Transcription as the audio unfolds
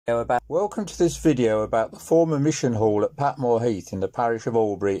Welcome to this video about the former mission hall at Patmore Heath in the parish of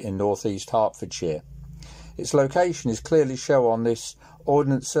Albury in northeast Hertfordshire. Its location is clearly shown on this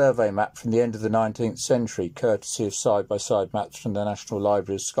Ordnance Survey map from the end of the 19th century, courtesy of side-by-side maps from the National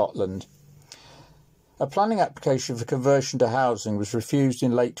Library of Scotland. A planning application for conversion to housing was refused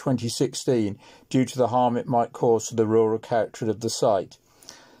in late 2016 due to the harm it might cause to the rural character of the site.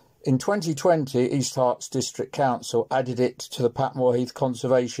 In 2020, East Herts District Council added it to the Patmore Heath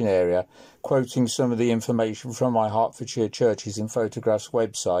Conservation Area, quoting some of the information from my Hertfordshire Churches in Photographs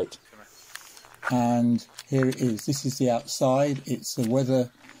website. And here it is. This is the outside. It's a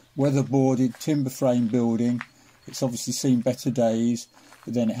weather-boarded timber frame building. It's obviously seen better days,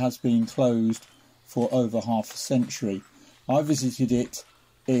 but then it has been closed for over half a century. I visited it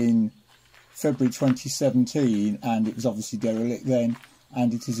in February 2017 and it was obviously derelict then,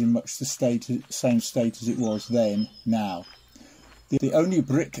 and it is in much the same state as it was then now. The only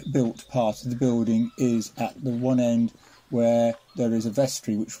brick built part of the building is at the one end where there is a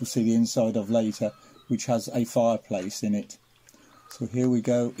vestry, which we'll see the inside of later, which has a fireplace in it. So here we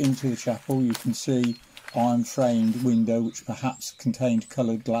go into the chapel. You can see iron framed window which perhaps contained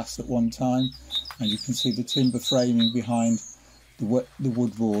coloured glass at one time, and you can see the timber framing behind the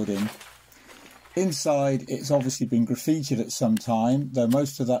wood boarding. Inside it's obviously been graffitied at some time, though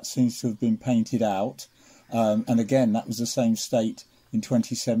most of that seems to have been painted out, and again that was the same state in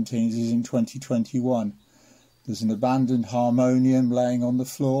 2017 as is in 2021. There's an abandoned harmonium laying on the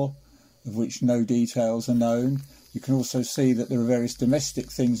floor, of which no details are known. You can also see that there are various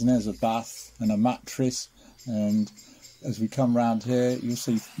domestic things, and there's a bath and a mattress, and as we come round here you'll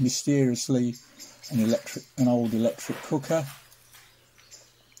see mysteriously an old electric cooker.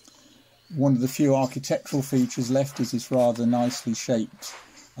 One of the few architectural features left is this rather nicely shaped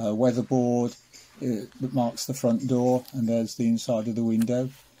weatherboard that marks the front door, and there's the inside of the window.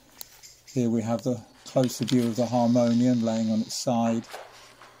 Here we have the closer view of the harmonium laying on its side,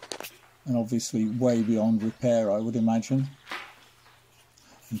 and obviously way beyond repair, I would imagine.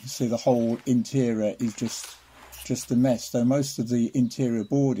 You can see the whole interior is just a mess, though most of the interior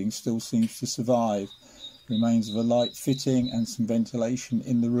boarding still seems to survive. Remains of a light fitting and some ventilation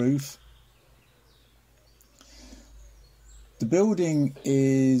in the roof. The building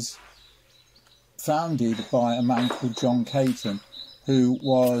is founded by a man called John Caton, who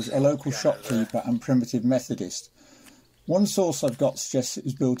was a local shopkeeper and primitive Methodist. One source I've got suggests it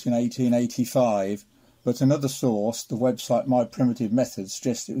was built in 1885, but another source, the website My Primitive Methods,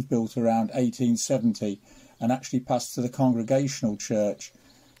 suggests it was built around 1870 and actually passed to the Congregational Church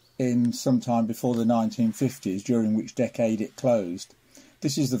in sometime before the 1950s, during which decade it closed.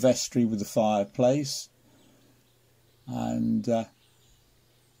 This is the vestry with the fireplace, and as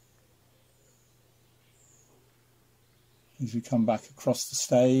we come back across the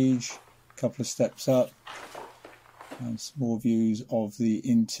stage, a couple of steps up, and some more views of the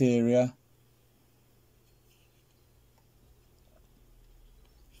interior.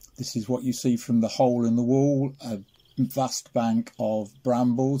 This is what you see from the hole in the wall, a vast bank of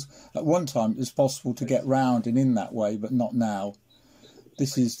brambles. At one time it was possible to get round and in that way, but not now.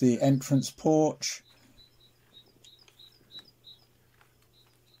 This is the entrance porch.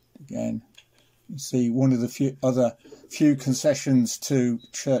 Again, you see one of the few concessions to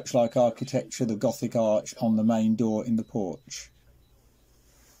church-like architecture, the Gothic arch on the main door in the porch.